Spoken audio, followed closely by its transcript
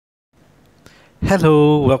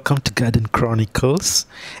Hello, welcome to Garden Chronicles.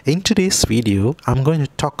 In today's video, I'm going to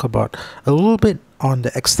talk about a little bit on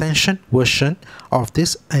the extension version of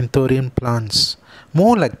this Anthurium plants,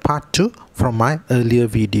 more like part 2 from my earlier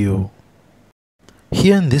video.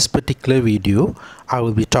 Here in this particular video, I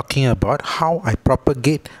will be talking about how I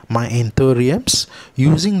propagate my Anthuriums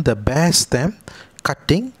using the bare stem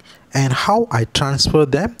cutting and how I transfer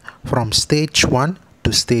them from stage 1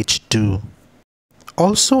 to stage 2.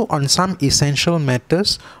 Also on some essential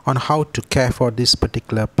matters on how to care for this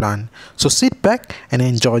particular plant. So sit back and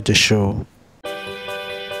enjoy the show.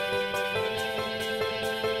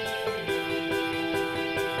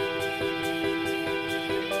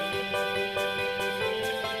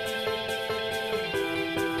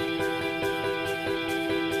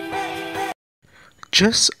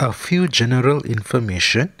 Just a few general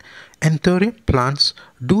information. Anthurium plants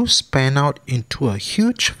do span out into a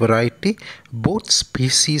huge variety, both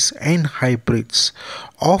species and hybrids.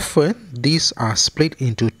 Often these are split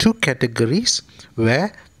into two categories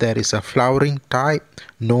where there is a flowering type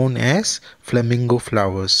known as flamingo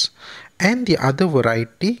flowers, and the other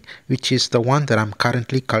variety, which is the one that I'm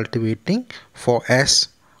currently cultivating for as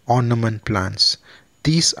ornament plants.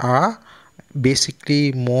 These are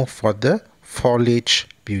basically more for the foliage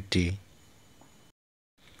beauty.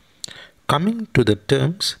 Coming to the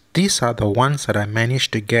terms, these are the ones that I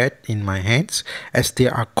managed to get in my hands, as they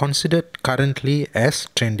are considered currently as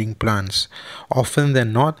trending plants. Often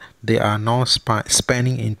than not, they are now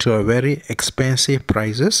spanning into a very expensive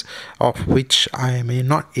prices, of which I may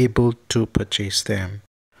not able to purchase them.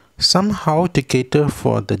 Somehow, to cater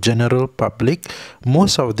for the general public,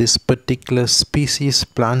 most of these particular species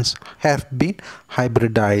plants have been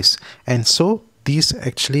hybridized, and so these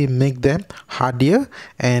actually make them hardier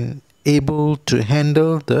and able to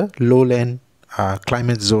handle the lowland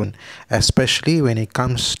climate zone, especially when it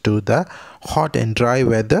comes to the hot and dry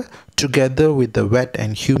weather together with the wet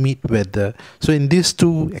and humid weather. So in these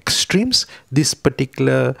two extremes, this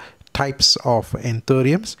particular types of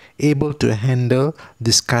anthuriums able to handle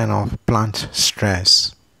this kind of plant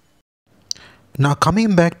stress. Now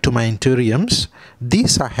coming back to my anthuriums,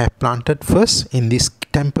 these I have planted first in these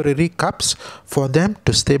temporary cups for them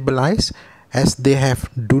to stabilize, as they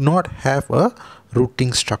do not have a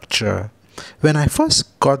rooting structure. When I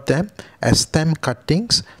first got them as stem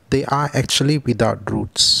cuttings, they are actually without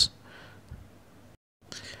roots.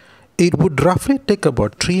 It would roughly take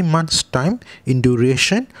about 3 months time in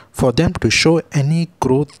duration for them to show any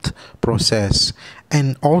growth process,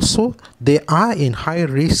 and also they are in high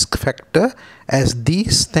risk factor, as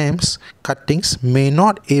these stems cuttings may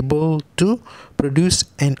not able to produce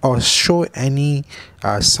and or show any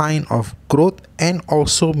sign of growth, and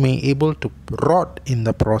also may able to rot in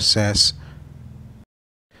the process.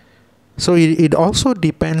 So it also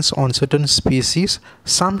depends on certain species.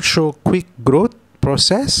 Some show quick growth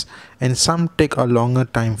process and some take a longer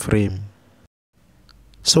time frame.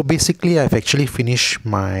 So basically I've actually finished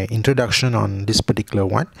my introduction on this particular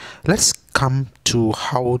one. Let's come to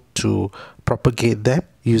how to propagate them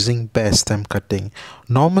using bare stem cutting.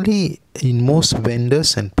 Normally in most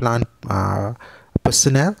vendors and plant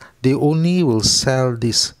personnel, they only will sell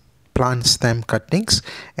these plant stem cuttings,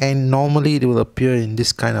 and normally it will appear in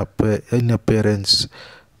this kind of in appearance.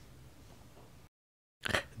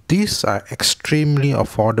 These are extremely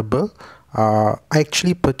affordable. I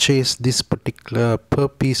actually purchased this particular per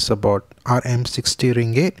piece about Rm 60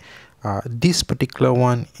 ringgit. This particular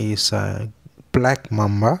one is Black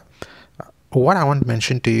Mamba. What I want to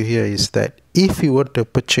mention to you here is that if you were to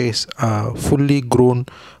purchase a fully grown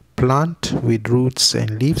plant with roots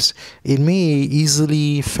and leaves, it may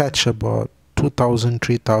easily fetch about 2,000,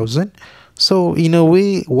 3,000. So in a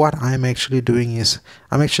way, what I'm actually doing is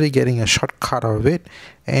I'm actually getting a shortcut of it,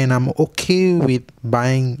 and I'm okay with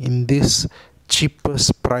buying in this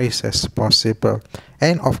cheapest price as possible.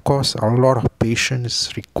 And of course, a lot of patience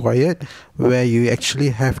is required, where you actually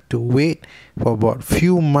have to wait for about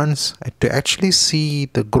few months to actually see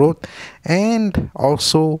the growth, and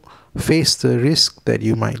also face the risk that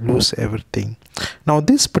you might lose everything. Now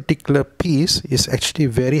this particular piece is actually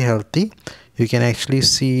very healthy. You can actually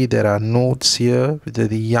see there are nodes here with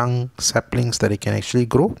the young saplings that it can actually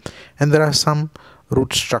grow, and there are some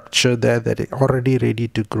root structure there that is already ready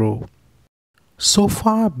to grow. So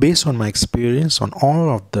far, based on my experience on all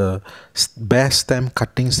of the bare stem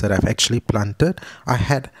cuttings that I've actually planted, I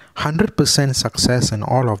had 100% success in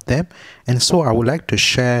all of them, and so I would like to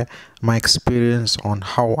share my experience on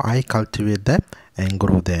how I cultivate them and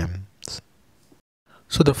grow them.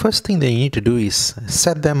 So the first thing that you need to do is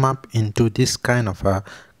set them up into this kind of a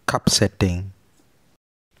cup setting.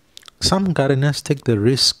 Some gardeners take the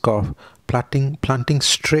risk of planting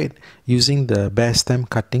straight using the bare stem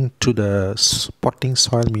cutting to the potting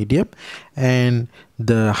soil medium, and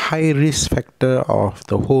the high risk factor of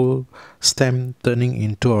the whole stem turning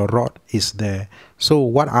into a rod is there. So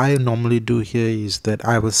what I normally do here is that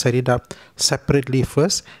I will set it up separately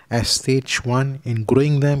first as stage 1 in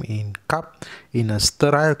growing them in cup in a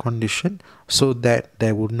sterile condition, so that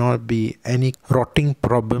there would not be any rotting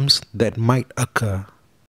problems that might occur.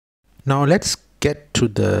 Now let's get to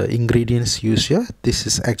the ingredients used here. This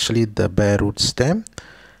is actually the bare root stem,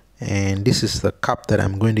 and this is the cup that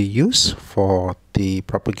I'm going to use for the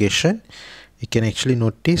propagation. You can actually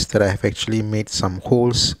notice that I have actually made some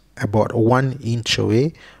holes about 1 inch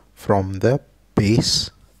away from the base.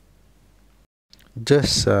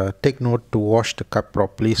 Just take note to wash the cup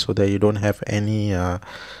properly so that you don't have any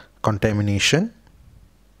contamination.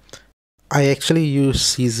 I actually use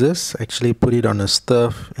scissors, actually put it on a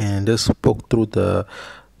stove and just poke through the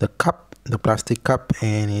cup, the plastic cup,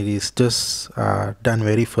 and it is just done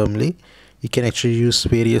very firmly. You can actually use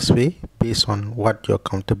various ways based on what you're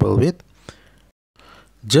comfortable with.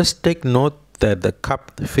 Just take note that the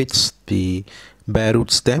cup fits the bare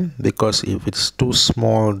root stem, because if it's too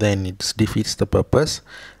small then it defeats the purpose.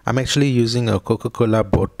 I'm actually using a Coca-Cola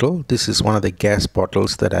bottle. This is one of the gas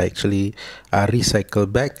bottles that I actually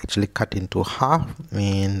recycled back, actually cut into half,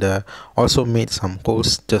 and also made some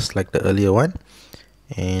holes just like the earlier one,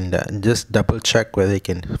 and just double check whether they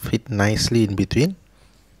can fit nicely in between.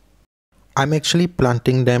 I'm actually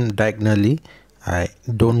planting them diagonally. I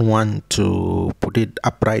don't want to put it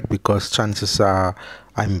upright because chances are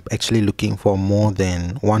I'm actually looking for more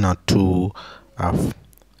than 1 or 2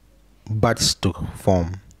 buds to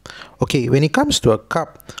form. Okay, when it comes to a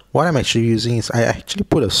cup, what I'm actually using is I actually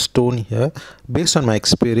put a stone here. Based on my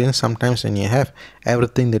experience, sometimes when you have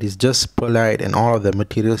everything that is just perlite and all of the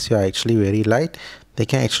materials here are actually very light, they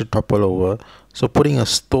can actually topple over. So putting a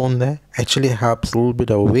stone there actually helps a little bit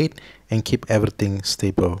of weight and keep everything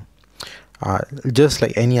stable. Just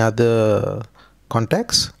like any other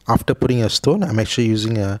context, after putting a stone, I'm actually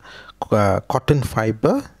using a cotton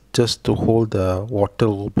fiber just to hold the water, a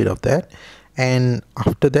little bit of that, and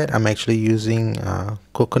after that I'm actually using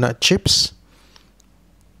coconut chips.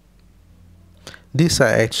 These are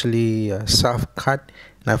actually self-cut,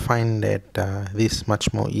 and I find that this is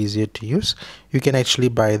much more easier to use. You can actually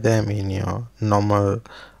buy them in your normal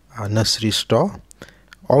nursery store.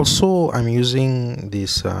 Also, I'm using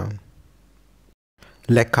these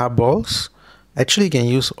leca balls. Actually, you can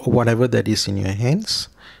use whatever that is in your hands,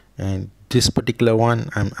 and this particular one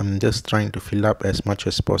I'm just trying to fill up as much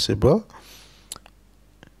as possible,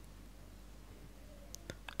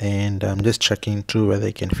 and I'm just checking through whether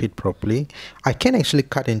it can fit properly. I can actually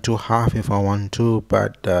cut into half if I want to,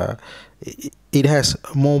 but it has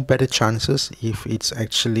more better chances if it's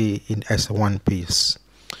actually in as one piece.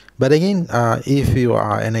 But again, if you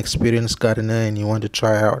are an experienced gardener and you want to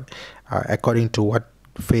try out according to what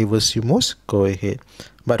favors you most, go ahead.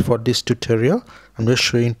 But for this tutorial, I'm just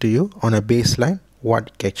showing to you on a baseline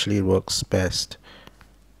what actually works best.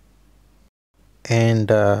 And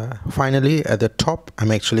finally, at the top,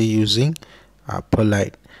 I'm actually using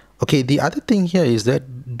perlite. Okay, the other thing here is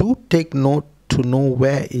that do take note to know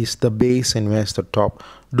where is the base and where's the top.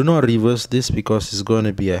 Do not reverse this because it's going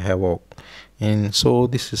to be a havoc. And so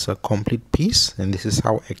this is a complete piece, and this is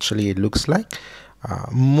how actually it looks like.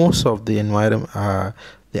 Most of the environment,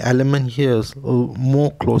 the element here is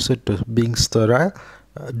more closer to being sterile.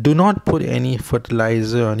 Do not put any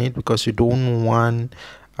fertilizer on it because you don't want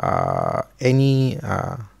any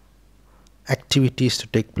activities to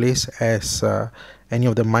take place as any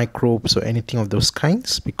of the microbes or anything of those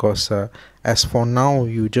kinds, because as for now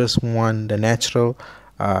you just want the natural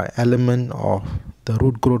element of the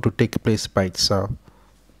root growth to take place by itself.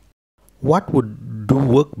 What would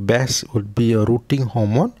work best would be a rooting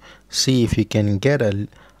hormone. See if you can get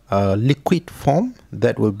a liquid form,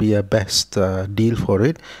 that will be a best deal for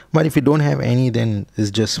it. But if you don't have any, then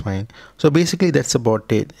it's just fine. So basically that's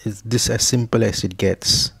about it. It's this as simple as it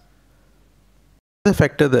gets. The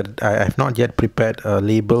factor that I have not yet prepared a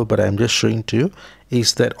label, but I'm just showing to you,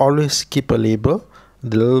 is that always keep a label,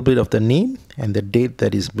 the little bit of the name and the date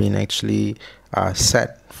that is being actually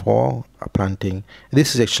set for planting.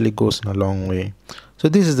 This is actually goes a long way. So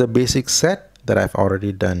this is the basic set that I've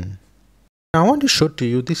already done. Now I want to show to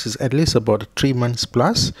you, this is at least about 3 months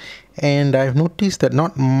plus, and I've noticed that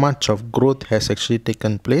not much of growth has actually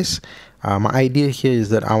taken place. My idea here is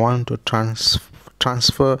that I want to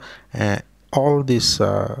transfer all these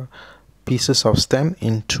pieces of stem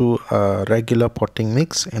into a regular potting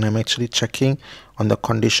mix, and I'm actually checking on the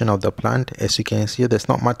condition of the plant. As you can see, there's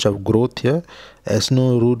not much of growth here. There's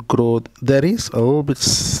no root growth. There is a little bit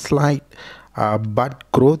slight bud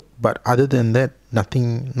growth, but other than that,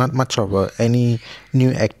 nothing, not much of any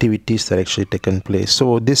new activities that actually taken place.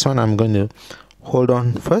 So this one I'm going to hold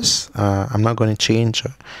on first. I'm not going to change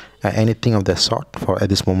anything of the sort for at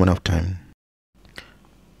this moment of time.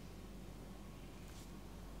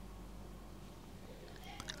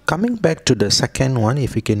 Coming back to the second one,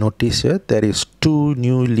 if you can notice here, there is 2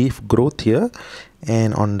 new leaf growth here,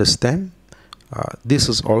 and on the stem this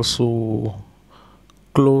is also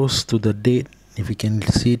close to the date. If you can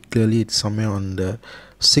see it clearly, it's somewhere on the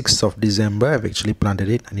 6th of December. I've actually planted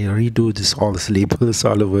it. I need to redo all these labels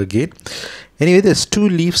all over again. Anyway, there's 2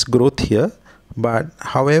 leaves growth here, but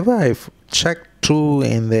however, I've checked through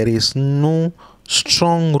and there is no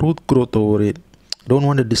strong root growth over it. Don't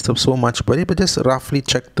want to disturb so much about it, but just roughly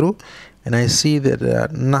check through, and I see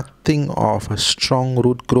that nothing of a strong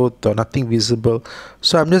root growth or nothing visible.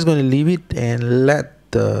 So I'm just going to leave it and let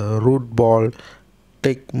the root ball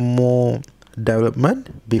take more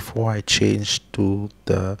development before I change to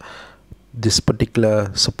this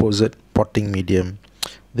particular supposed potting medium.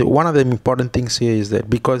 One of the important things here is that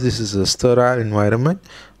because this is a sterile environment,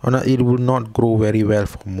 it will not grow very well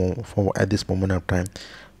for at this moment of time.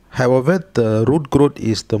 However, the root growth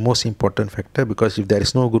is the most important factor, because if there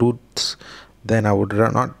is no roots, then I would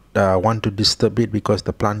not want to disturb it, because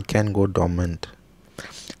the plant can go dormant.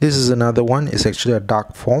 This is another one. It's actually a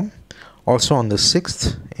Darkform, also on the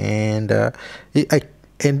 6th, and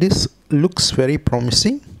this looks very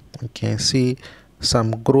promising. You can see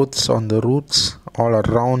some growths on the roots all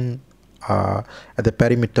around at the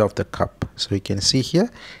perimeter of the cup. So you can see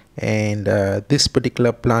here, and this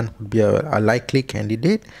particular plant would be a likely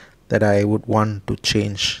candidate that I would want to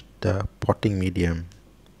change the potting medium.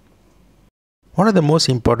 One of the most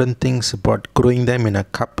important things about growing them in a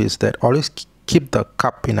cup is that always keep the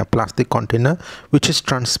cup in a plastic container which is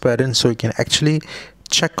transparent, so you can actually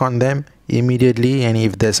check on them immediately, and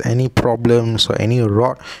if there's any problems or any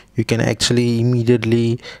rot, you can actually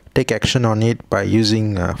immediately take action on it by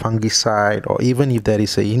using fungicide, or even if there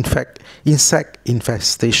is a insect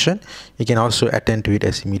infestation, you can also attend to it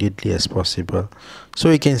as immediately as possible.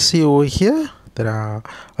 So you can see over here there are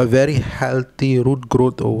a very healthy root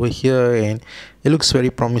growth over here, and it looks very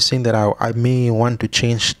promising that I may want to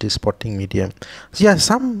change this potting medium. So yeah,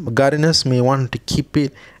 some gardeners may want to keep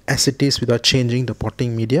it as it is without changing the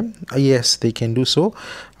potting medium. Yes, they can do so.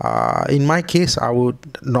 In my case, I would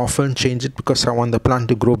often change it because I want the plant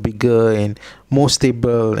to grow bigger and more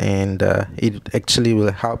stable, and it actually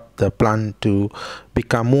will help the plant to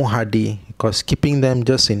become more hardy, because keeping them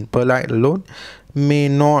just in perlite alone may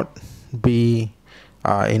not be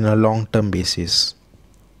in a long-term basis.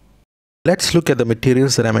 Let's look at the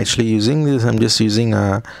materials that I'm actually using. I'm just using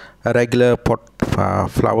a regular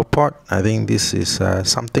flower pot. I think this is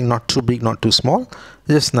something not too big, not too small,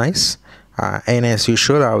 just nice. And as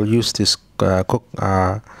usual, I'll use this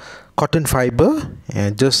cotton fiber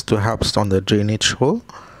just to help on the drainage hole,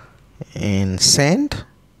 and sand.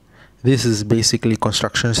 This is basically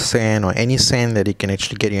construction sand, or any sand that you can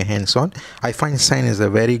actually get your hands on. I find sand is a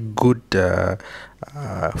very good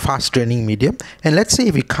fast draining medium. And let's say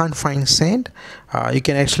if you can't find sand, you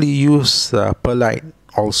can actually use perlite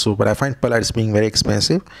also, but I find perlite is being very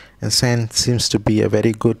expensive, and sand seems to be a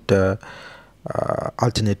very good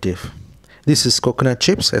alternative. This is coconut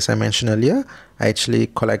chips, as I mentioned earlier. I actually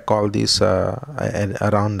collect all these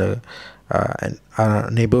around the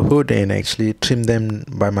neighborhood, and actually trim them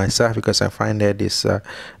by myself, because I find that these are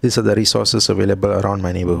the resources available around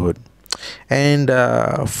my neighborhood. And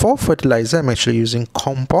for fertilizer, I'm actually using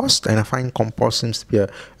compost, and I find compost seems to be a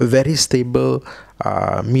very stable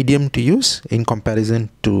medium to use in comparison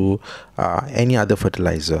to any other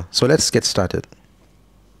fertilizer. So let's get started.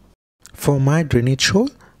 For my drainage hole,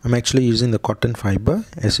 I'm actually using the cotton fiber.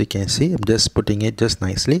 As you can see, I'm just putting it just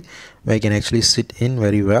nicely where I can actually sit in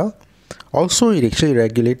very well. Also, it actually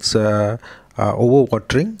regulates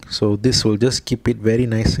overwatering, so this will just keep it very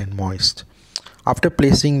nice and moist. After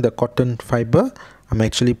placing the cotton fiber, I'm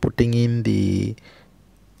actually putting in the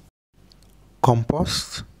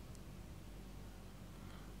compost.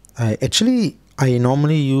 I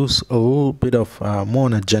normally use a little bit of more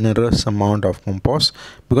on a generous amount of compost,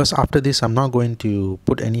 because after this I'm not going to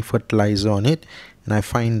put any fertilizer on it, and I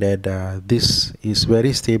find that this is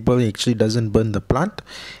very stable. It actually doesn't burn the plant.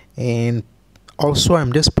 And also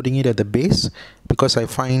I'm just putting it at the base, because I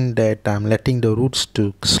find that I'm letting the roots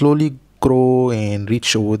to slowly grow and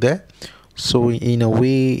reach over there. So in a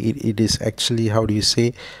way it is actually, how do you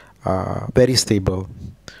say, very stable.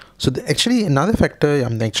 So actually another factor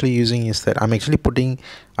I'm actually using is that I'm actually putting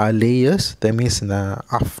layers. That means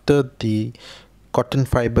after the cotton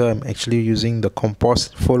fiber, I'm actually using the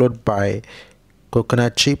compost followed by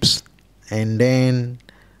coconut chips, and then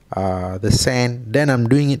the sand. Then I'm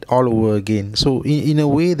doing it all over again. So in a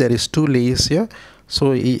way there is two layers here.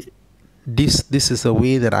 So this is a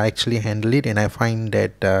way that I actually handle it, and I find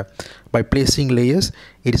that by placing layers,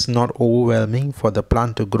 it is not overwhelming for the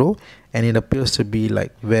plant to grow, and it appears to be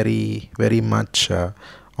like very much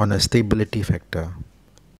on a stability factor.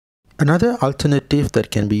 Another alternative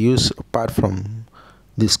that can be used apart from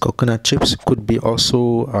these coconut chips could be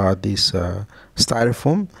also this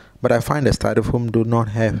styrofoam, but I find that styrofoam do not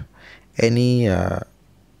have any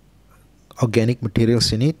organic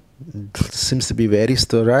materials in it. It seems to be very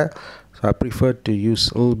sterile, so I prefer to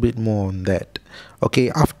use a little bit more on that.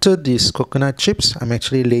 Okay, after these coconut chips, I'm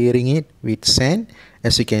actually layering it with sand.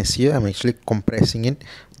 As you can see here, I'm actually compressing it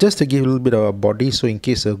just to give a little bit of a body, so in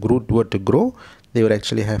case a root were to grow, they would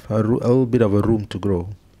actually have a little bit of a room to grow.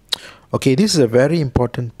 Okay, this is a very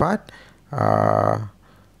important part.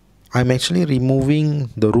 I'm actually removing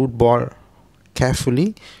the root ball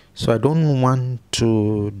carefully, so I don't want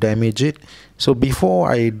to damage it. So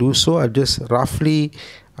before I do so, I'll just roughly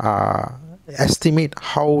estimate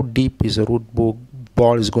how deep is the root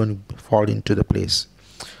ball is going to fall into the place.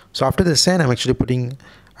 So after the sand, I'm actually putting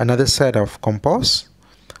another set of compost,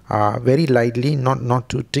 very lightly, not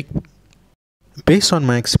too thick. Based on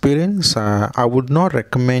my experience, I would not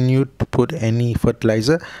recommend you to put any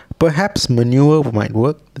fertilizer. Perhaps manure might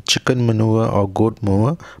work, the chicken manure or goat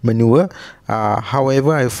manure.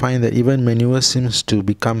 However, I find that even manure seems to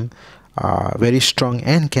become very strong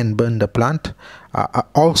and can burn the plant.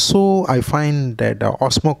 Also, I find that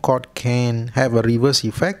osmocote can have a reverse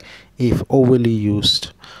effect if overly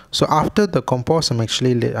used. So after the compost, I'm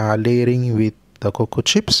actually layering with the cocoa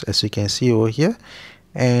chips, as you can see over here,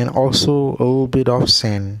 and also a little bit of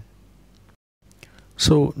sand.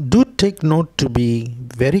 So do take note to be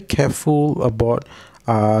very careful about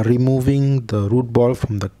removing the root ball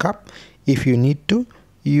from the cup. If you need to,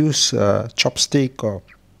 use a chopstick or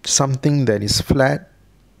something that is flat,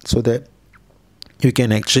 so that you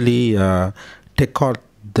can actually take out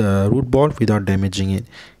the root ball without damaging it.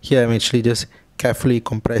 Here I'm actually just carefully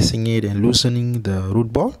compressing it and loosening the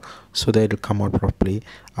root ball so that it will come out properly.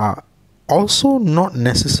 Also, not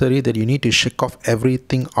necessary that you need to shake off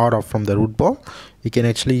everything out of from the root ball. You can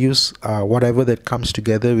actually use whatever that comes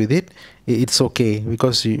together with it. It's okay,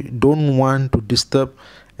 because you don't want to disturb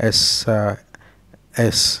as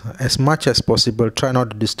much as possible. Try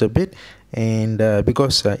not to disturb it, and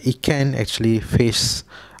because it can actually face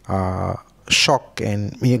shock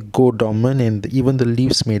and may go dormant, and even the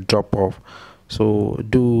leaves may drop off. So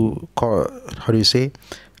do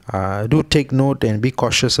take note and be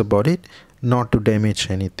cautious about it, not to damage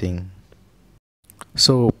anything.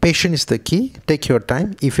 So patience is the key. Take your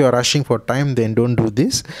time. If you are rushing for time, then don't do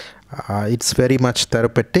this. It's very much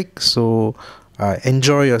therapeutic, so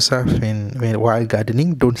enjoy yourself while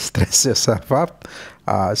gardening. Don't stress yourself up.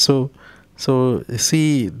 So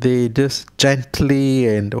see, they just gently,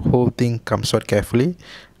 and the whole thing comes out carefully.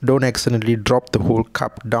 Don't accidentally drop the whole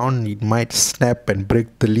cup down. It might snap and break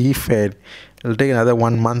the leaf, and it'll take another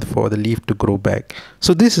 1 month for the leaf to grow back.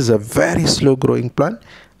 So this is a very slow growing plant.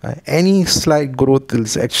 Any slight growth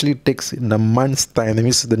actually takes in a month's time. That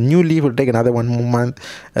means the new leaf will take another 1 more month.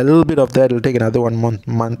 A little bit of that will take another 1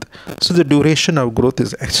 month. So the duration of growth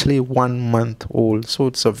is actually 1 month old. So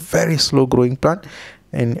it's a very slow growing plant,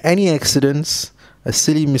 and any accidents, a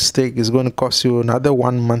silly mistake, is going to cost you another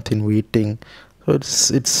 1 month in waiting. So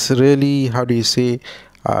it's really,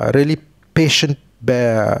 really patient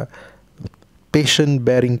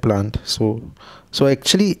bearing plant. So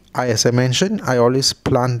actually, as I mentioned, I always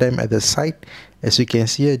plant them at the site. As you can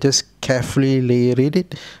see, I just carefully layer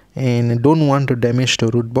it, and don't want to damage the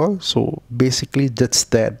root ball. So basically just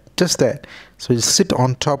that. So you sit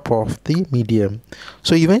on top of the medium.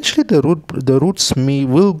 So eventually the roots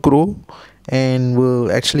will grow and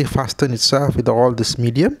will actually fasten itself with all this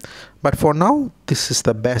medium, but for now this is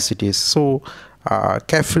the best it is. So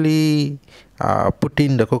carefully put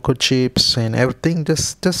in the cocoa chips and everything,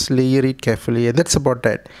 just layer it carefully, and that's about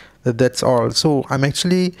that's all. So I'm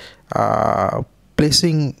actually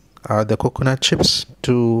placing the coconut chips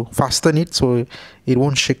to fasten it, so it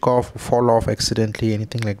won't shake off, fall off accidentally,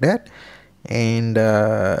 anything like that. And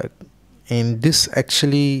this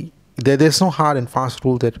actually, there's no hard and fast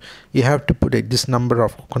rule that you have to put this number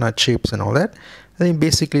of coconut chips and all that. I think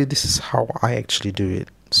basically this is how I actually do it.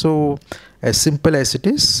 So as simple as it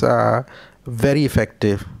is, very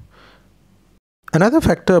effective. Another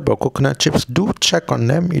factor about coconut chips, do check on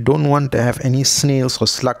them. You don't want to have any snails or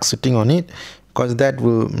slugs sitting on it, because that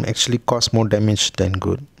will actually cause more damage than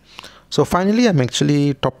good. So finally, I'm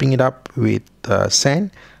actually topping it up with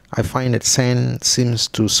sand. I find that sand seems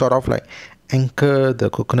to sort of like anchor the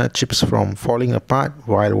coconut chips from falling apart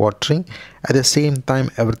while watering. At the same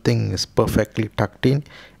time, everything is perfectly tucked in.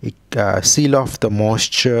 It seal off the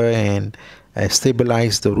moisture and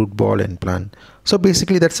stabilize the root ball and plant. So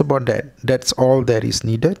basically that's about that. That's all that is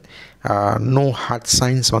needed. No hard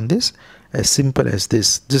science on this. As simple as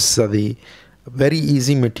this. These are the very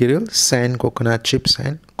easy material: sand, coconut chips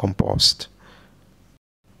and compost.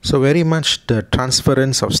 So very much the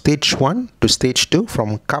transference of stage 1 to stage 2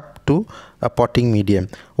 from cup to a potting medium.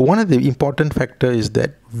 One of the important factor is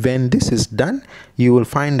that when this is done, you will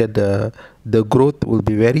find that the growth will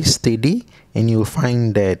be very steady, and you will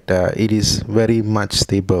find that it is very much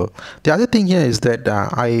stable. The other thing here is that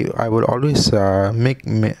I will always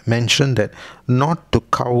mention that not to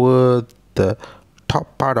cover the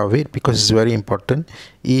top part of it, because it's very important.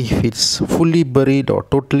 If it's fully buried or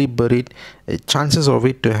totally buried, chances of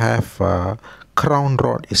it to have crown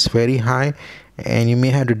rot is very high, and you may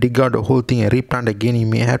have to dig out the whole thing and replant again. You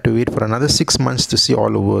may have to wait for another 6 months to see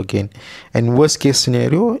all over again. And worst case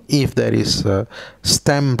scenario, if there is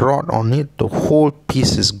stem rot on it, the whole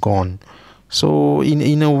piece is gone. So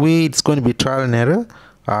in a way, it's going to be trial and error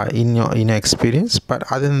in your experience, but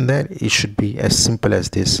other than that, it should be as simple as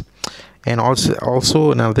this. And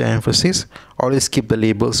also another emphasis, always keep the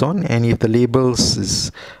labels on, and if the labels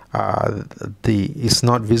is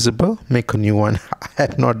not visible, make a new one. I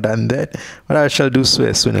have not done that, but I shall do so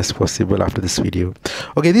as soon as possible after this video.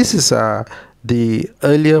 Okay, this is the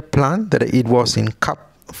earlier plant that it was in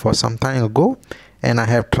cup for some time ago, and I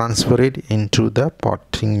have transferred it into the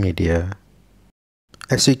potting media.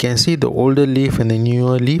 As you can see, the older leaf and the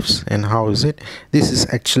newer leaves. And how is it? This is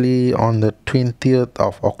actually on the 20th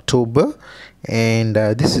of October, and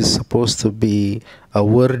this is supposed to be a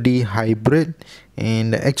Verde hybrid.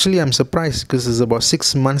 And actually I'm surprised, because it's about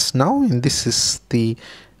 6 months now, and this is the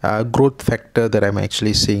growth factor that I'm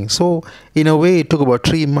actually seeing. So in a way, it took about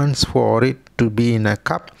 3 months for it to be in a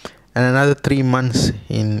cup, and another 3 months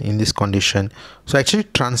in this condition. So I actually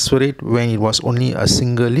transferred it when it was only a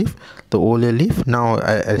single leaf, the older leaf. Now,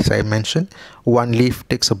 as I mentioned, one leaf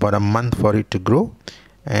takes about a month for it to grow,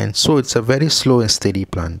 and so it's a very slow and steady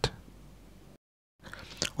plant.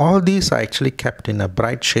 All these are actually kept in a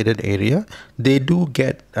bright shaded area. They do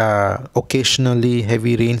get occasionally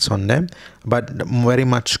heavy rains on them, but very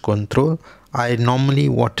much control. I normally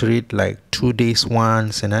water it like 2 days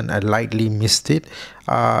once, and then I lightly mist it.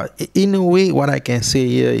 In a way, what I can say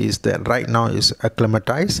here is that right now is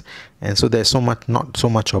acclimatized, and so there's not so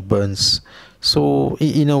much of burns. So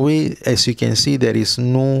in a way, as you can see, there is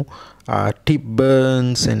no tip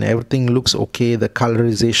burns, and everything looks okay. The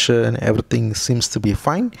colorization, everything seems to be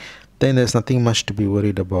fine. Then there's nothing much to be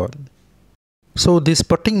worried about. So this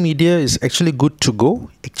potting media is actually good to go.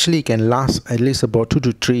 Actually, it can last at least about 2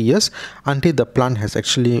 to 3 years until the plant has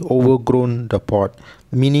actually overgrown the pot,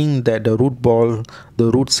 meaning that the root ball, the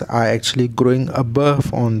roots are actually growing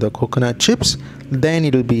above on the coconut chips. Then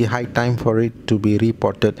it will be high time for it to be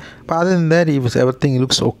repotted. But other than that, if everything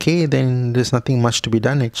looks okay, then there's nothing much to be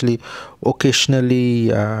done. Actually, occasionally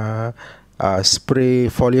spray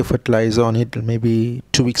foliar fertilizer on it, maybe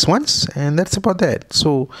 2 weeks once, and that's about that.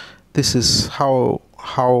 So this is how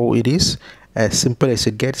it is, as simple as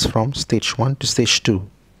it gets from stage 1 to stage 2.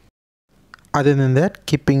 Other than that,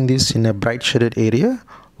 keeping this in a bright shaded area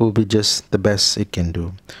will be just the best it can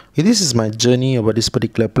do. Okay, this is my journey over this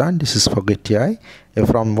particular plant. This is Forgetii,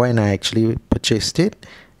 from when I actually purchased it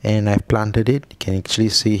and I've planted it. You can actually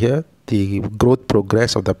see here the growth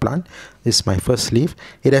progress of the plant. This is my first leaf.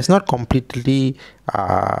 It has not completely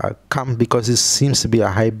come, because it seems to be a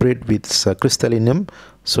hybrid with crystallinum.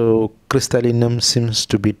 So crystallinum seems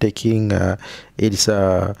to be taking its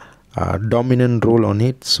dominant role on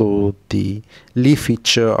it. So the leaf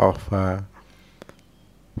feature of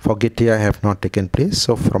Forgetii have not taken place.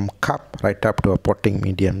 So from cup right up to a potting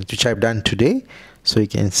medium, which I've done today. So you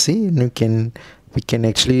can see, and we can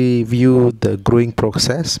actually view the growing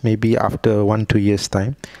process maybe after 1-2 years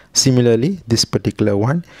time. Similarly, this particular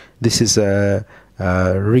one, this is a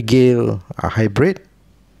Regale hybrid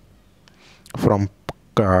from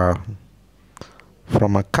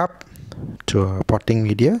a cup to a potting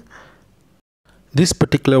media. This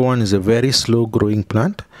particular one is a very slow growing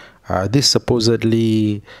plant. This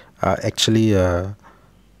supposedly actually a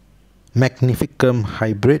Magnificum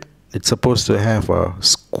hybrid. It's supposed to have a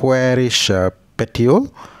squarish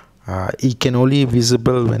petiole. It can only be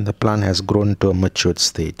visible when the plant has grown to a matured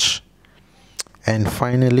stage. And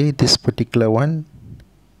finally, this particular one,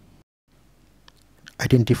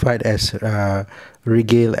 identified as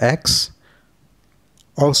Regale X,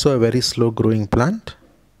 also a very slow growing plant.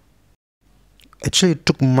 Actually, it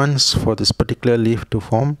took months for this particular leaf to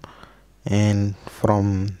form, and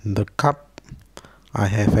from the cup I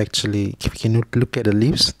have actually, if you can look at the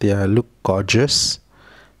leaves, they look gorgeous,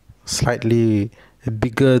 slightly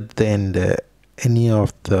bigger than any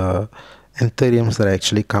of the anthuriums that I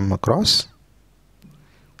actually come across,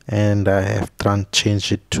 and I have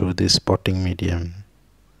changed it to this potting medium.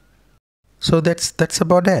 So that's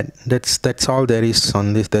about it. That's all there is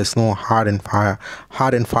on this. There's no hard and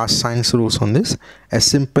fast science rules on this. As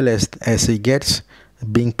simple as it gets,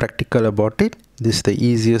 being practical about it, this is the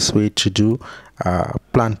easiest way to do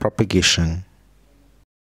plant propagation.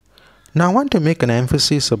 Now I want to make an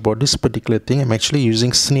emphasis about this particular thing. I'm actually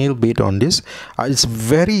using snail bait on this. It's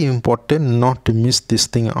very important not to miss this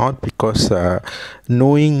thing out, because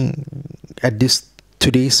knowing at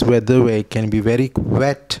today's weather, where it can be very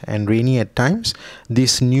wet and rainy at times,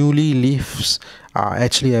 these newly leaves are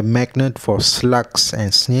actually a magnet for slugs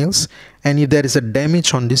and snails, and if there is a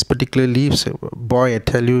damage on this particular leaves, boy, I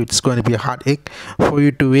tell you, it's going to be a heartache for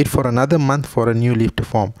you to wait for another month for a new leaf to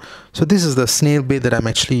form. So this is the snail bait that I'm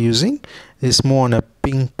actually using. It's more on a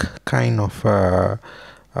pink kind of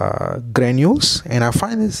granules, and I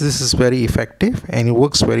find this is very effective and it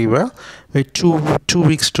works very well with two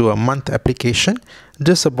weeks to a month application,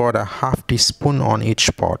 just about a half teaspoon on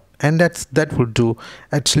each pot, and that will do.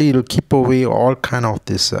 Actually, it will keep away all kind of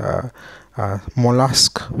this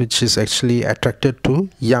mollusk, which is actually attracted to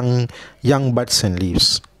young buds and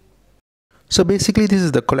leaves. So basically, this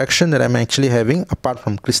is the collection that I'm actually having apart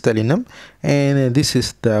from crystallinum, and this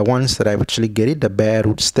is the ones that I've actually get it, the bare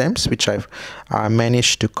root stems, which I've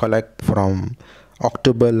managed to collect from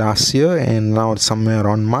October last year, and now it's somewhere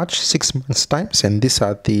around March, 6 months times, and these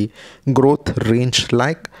are the growth range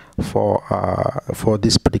like for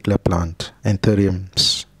this particular plant,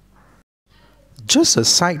 Anthuriums. Just a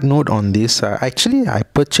side note on this, actually I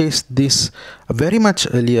purchased this very much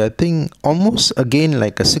earlier, I think almost again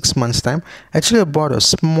like a 6 months time. Actually I bought a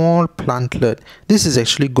small plantlet. This is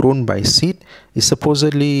actually grown by seed. It's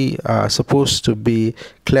supposedly supposed to be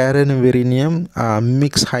Clarinvirinium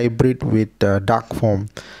mixed hybrid with Darkform,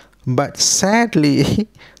 but sadly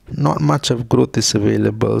not much of growth is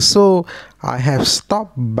available, so I have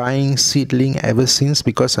stopped buying seedling ever since,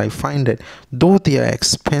 because I find that though they are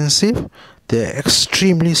expensive, they're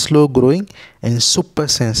extremely slow growing and super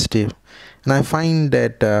sensitive. And I find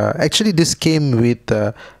that actually this came with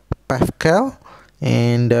Pafcal,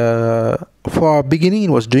 and for beginning it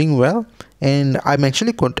was doing well, and I'm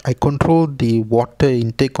actually I controlled the water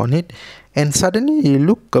intake on it, and suddenly it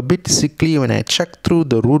looked a bit sickly. When I checked through,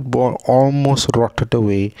 the root ball almost rotted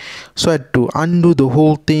away, so I had to undo the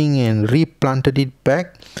whole thing and replanted it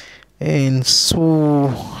back, and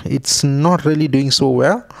so it's not really doing so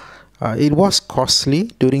well. It was costly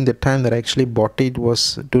during the time that I actually bought it.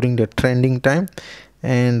 Was during the trending time,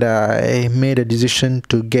 and I made a decision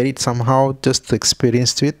to get it somehow, just to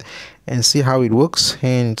experience it and see how it works.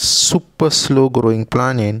 And it's super slow growing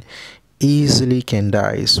plant and easily can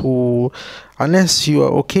die, so unless you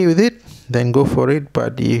are okay with it, then go for it.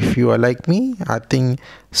 But if you are like me, I think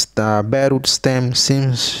the bare root stem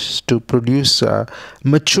seems to produce a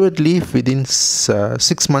matured leaf within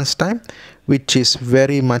 6 months time, which is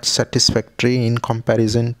very much satisfactory in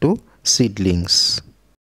comparison to seedlings.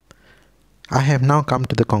 I have now come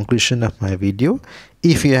to the conclusion of my video.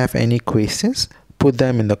 If you have any questions, put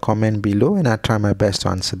them in the comment below and I'll try my best to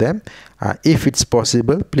answer them. If it's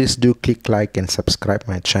possible, please do click like and subscribe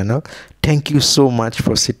my channel. Thank you so much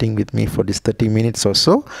for sitting with me for this 30 minutes or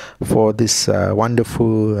so for this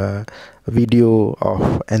wonderful video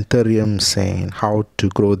of anthuriums and how to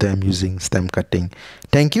grow them using stem cutting.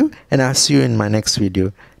 Thank you, and I'll see you in my next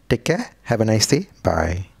video. Take care, have a nice day,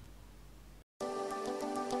 bye.